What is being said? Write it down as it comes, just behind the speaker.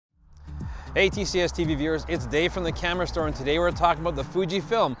Hey TCS TV viewers, it's Dave from the camera store, and today we're talking about the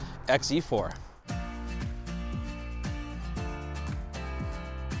Fujifilm X-E4.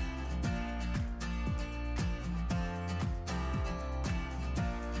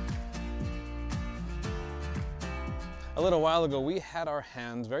 A little while ago, we had our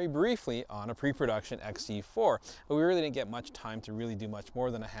hands very briefly on a pre-production X-E4, but we really didn't get much time to really do much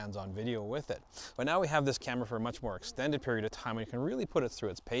more than a hands-on video with it. But now we have this camera for a much more extended period of time, and you can really put it through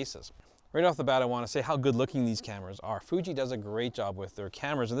its paces. Right off the bat, I want to say how good looking these cameras are. Fuji does a great job with their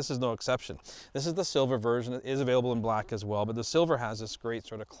cameras, and this is no exception. This is the silver version. It is available in black as well, but the silver has this great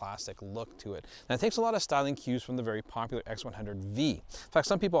sort of classic look to it. And it takes a lot of styling cues from the very popular X100V. In fact,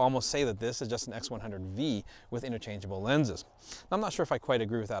 some people almost say that this is just an X100V with interchangeable lenses. Now, I'm not sure if I quite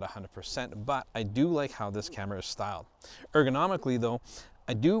agree with that 100%, but I do like how this camera is styled. Ergonomically though,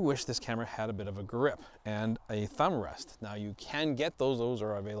 I do wish this camera had a bit of a grip and a thumb rest. Now you can get those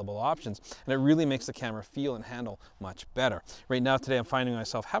are available options, and it really makes the camera feel and handle much better. Right now today I'm finding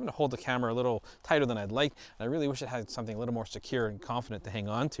myself having to hold the camera a little tighter than I'd like, and I really wish it had something a little more secure and confident to hang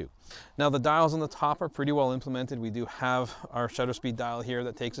on to. Now the dials on the top are pretty well implemented. We do have our shutter speed dial here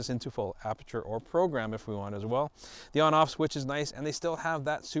that takes us into full aperture or program if we want as well. The on-off switch is nice, and they still have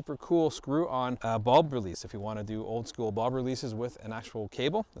that super cool screw-on bulb release if you want to do old school bulb releases with an actual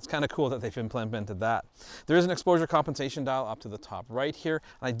cable. It's kind of cool that they've implemented that. There is an exposure compensation dial up to the top right here,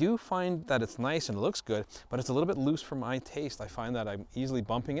 and I do find that it's nice and it looks good, but it's a little bit loose for my taste. I find that I'm easily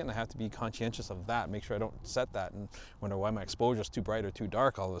bumping it, and I have to be conscientious of that, make sure I don't set that and wonder why my exposure is too bright or too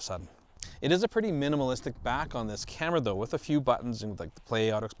dark all of a sudden. It is a pretty minimalistic back on this camera though, with a few buttons like the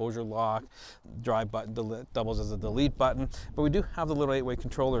play, auto exposure lock, drive button doubles as a delete button, but we do have the little 8-way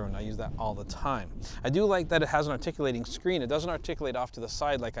controller, and I use that all the time. I do like that it has an articulating screen. It doesn't articulate off to the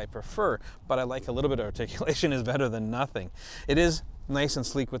side like I prefer, but I like a little bit of articulation is better than nothing. It is nice and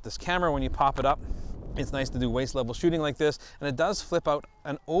sleek with this camera when you pop it up. It's nice to do waist level shooting like this, and it does flip out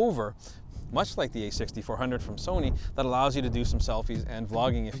and over, much like the A6400 from Sony, that allows you to do some selfies and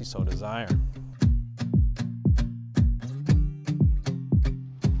vlogging if you so desire.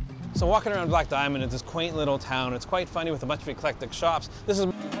 So walking around Black Diamond, it's this quaint little town. It's quite funny with a bunch of eclectic shops. This is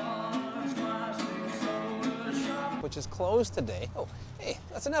which is closed today. Oh, hey,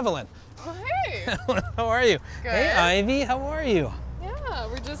 that's an Evelyn. Oh, hey. How are you? Good. Hey, Ivy, how are you? Yeah,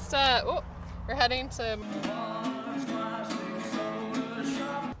 we're just, we're heading to...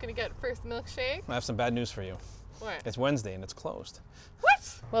 Gonna get first milkshake. I have some bad news for you. What? It's Wednesday and it's closed.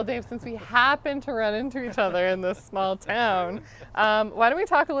 What? Well, Dave, since we happen to run into each other in this small town, why don't we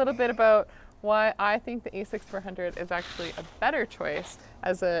talk a little bit about why I think the A6400 is actually a better choice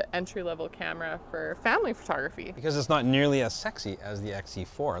as an entry-level camera for family photography. Because it's not nearly as sexy as the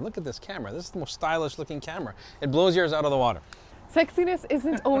X-E4. Look at this camera. This is the most stylish looking camera. It blows yours out of the water. Sexiness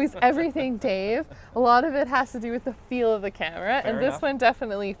isn't always everything, Dave. A lot of it has to do with the feel of the camera, and this one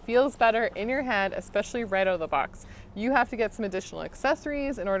definitely feels better in your hand, especially right out of the box. You have to get some additional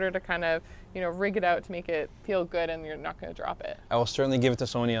accessories in order to kind of, rig it out to make it feel good, and you're not going to drop it. I will certainly give it to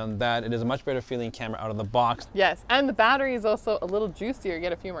Sony on that. It is a much better feeling camera out of the box. Yes, and the battery is also a little juicier. You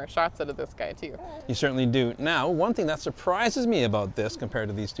get a few more shots out of this guy too. You certainly do. Now, one thing that surprises me about this compared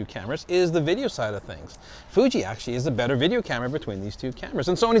to these two cameras is the video side of things. Fuji actually is a better video camera between these two cameras,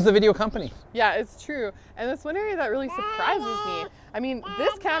 and Sony's the video company. Yeah, it's true. And that's one area that really surprises me. I mean,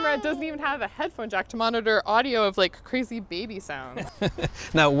 this camera doesn't even have a headphone jack to monitor audio of like crazy baby sounds.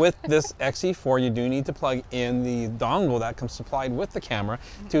 Now with this X-E4, you do need to plug in the dongle that comes supplied with the camera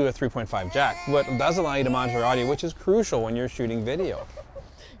to a 3.5 jack. What does allow you to monitor audio, which is crucial when you're shooting video.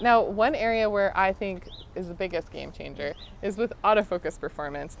 Now, one area where I think is the biggest game changer is with autofocus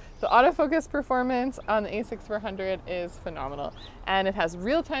performance. The autofocus performance on the A6400 is phenomenal, and it has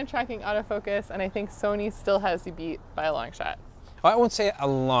real-time tracking autofocus, and I think Sony still has you beat by a long shot. I won't say a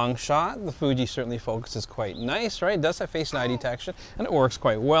long shot. The Fuji certainly focuses quite nice, right? It does have face and eye detection, and it works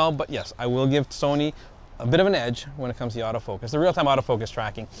quite well, but yes, I will give Sony a bit of an edge when it comes to autofocus. The real-time autofocus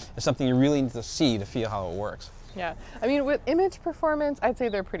tracking is something you really need to see to feel how it works. Yeah, I mean, with image performance, I'd say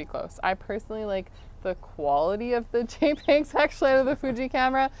they're pretty close. I personally like the quality of the JPEGs actually out of the Fuji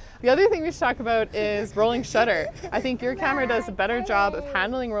camera. The other thing we should talk about is rolling shutter. I think your camera does a better job of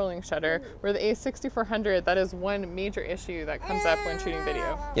handling rolling shutter, where the A6400, that is one major issue that comes up when shooting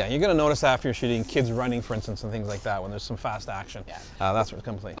video. Yeah, you're gonna notice that if you're shooting kids running, for instance, and things like that, when there's some fast action. Yeah. That's what's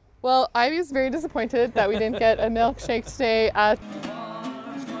complaint. Well, Ivy's very disappointed that we didn't get a milkshake today at...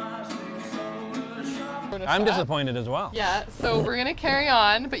 I'm disappointed as well. Yeah, so we're gonna carry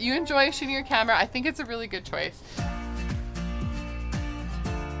on, but you enjoy shooting your camera. I think it's a really good choice.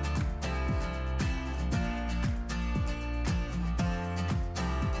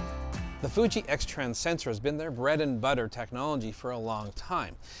 The Fuji X-Trans sensor has been their bread and butter technology for a long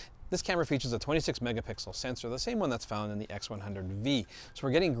time. This camera features a 26 megapixel sensor, the same one that's found in the X100V. So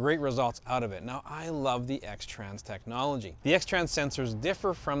we're getting great results out of it. Now, I love the X-Trans technology. The X-Trans sensors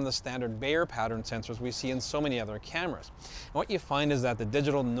differ from the standard Bayer pattern sensors we see in so many other cameras. And what you find is that the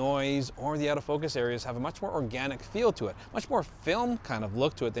digital noise or the out of focus areas have a much more organic feel to it, much more film kind of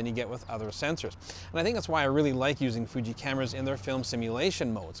look to it than you get with other sensors. And I think that's why I really like using Fuji cameras in their film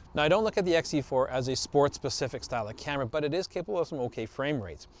simulation modes. Now, I don't look at the X-E4 as a sport-specific style of camera, but it is capable of some okay frame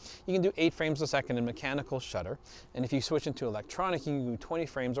rates. You can do 8 frames a second in mechanical shutter, and if you switch into electronic, you can do 20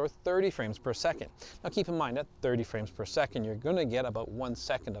 frames or 30 frames per second. Now keep in mind, at 30 frames per second, you're going to get about 1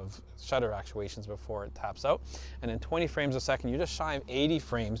 second of shutter actuations before it taps out, and in 20 frames a second, you're just shy of 80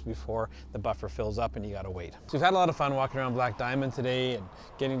 frames before the buffer fills up and you gotta wait. So we've had a lot of fun walking around Black Diamond today and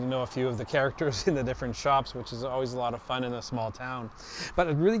getting to know a few of the characters in the different shops, which is always a lot of fun in a small town. But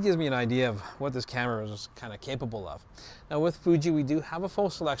it really gives me an idea of what this camera is kind of capable of. Now with Fuji, we do have a full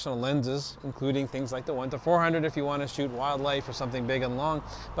selection of lenses, including things like the 1-400 if you want to shoot wildlife or something big and long,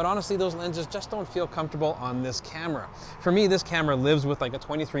 but honestly those lenses just don't feel comfortable on this camera. For me, this camera lives with like a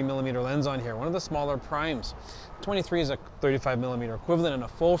 23mm lens on here, one of the smaller primes. 23 is a 35mm equivalent in a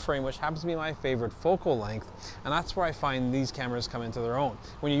full frame, which happens to be my favorite focal length, and that's where I find these cameras come into their own.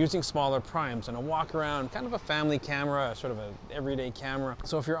 When you're using smaller primes and a walk around, kind of a family camera, sort of an everyday camera.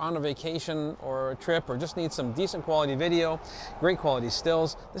 So if you're on a vacation or a trip or just need some decent quality video, great quality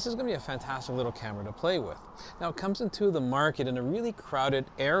stills, this is going to be a fantastic little camera to play with. Now it comes into the market in a really crowded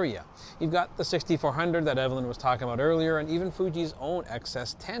area. You've got the 6400 that Evelyn was talking about earlier, and even Fuji's own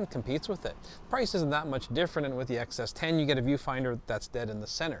XS10 competes with it. The price isn't that much different, and with the XS10 you get a viewfinder that's dead in the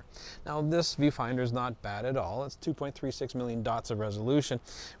center. Now this viewfinder is not bad at all. It's 2.36 million dots of resolution,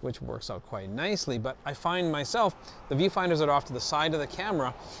 which works out quite nicely, but I find myself, the viewfinders that are off to the side of the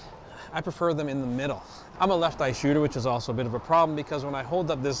camera, I prefer them in the middle. I'm a left eye shooter, which is also a bit of a problem because when I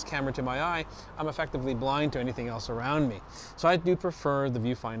hold up this camera to my eye, I'm effectively blind to anything else around me. So I do prefer the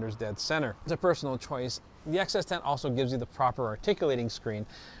viewfinders dead center. It's a personal choice. The XS10 also gives you the proper articulating screen,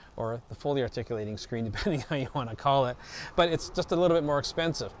 or the fully articulating screen, depending how you want to call it, but it's just a little bit more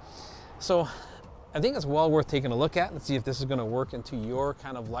expensive. So I think it's well worth taking a look at and see if this is going to work into your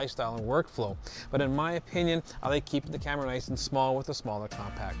kind of lifestyle and workflow. But in my opinion, I like keeping the camera nice and small with the smaller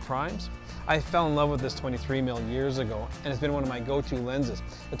compact primes. I fell in love with this 23mm years ago, and it's been one of my go-to lenses.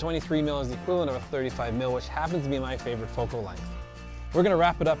 The 23mm is the equivalent of a 35mm, which happens to be my favorite focal length. We're going to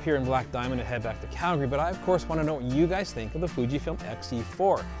wrap it up here in Black Diamond and head back to Calgary, but I of course want to know what you guys think of the Fujifilm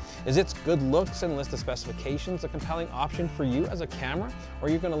X-E4. Is its good looks and list of specifications a compelling option for you as a camera, or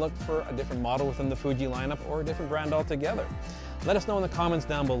are you going to look for a different model within the Fuji lineup or a different brand altogether? Let us know in the comments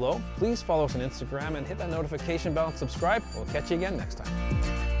down below. Please follow us on Instagram and hit that notification bell and subscribe. We'll catch you again next time.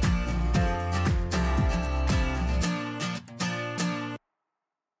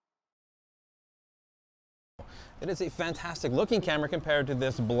 It is a fantastic looking camera compared to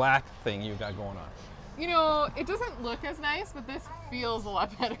this black thing you got going on. You know, it doesn't look as nice, but this feels a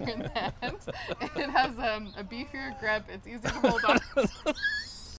lot better in that. It has a beefier grip. It's easy to hold on.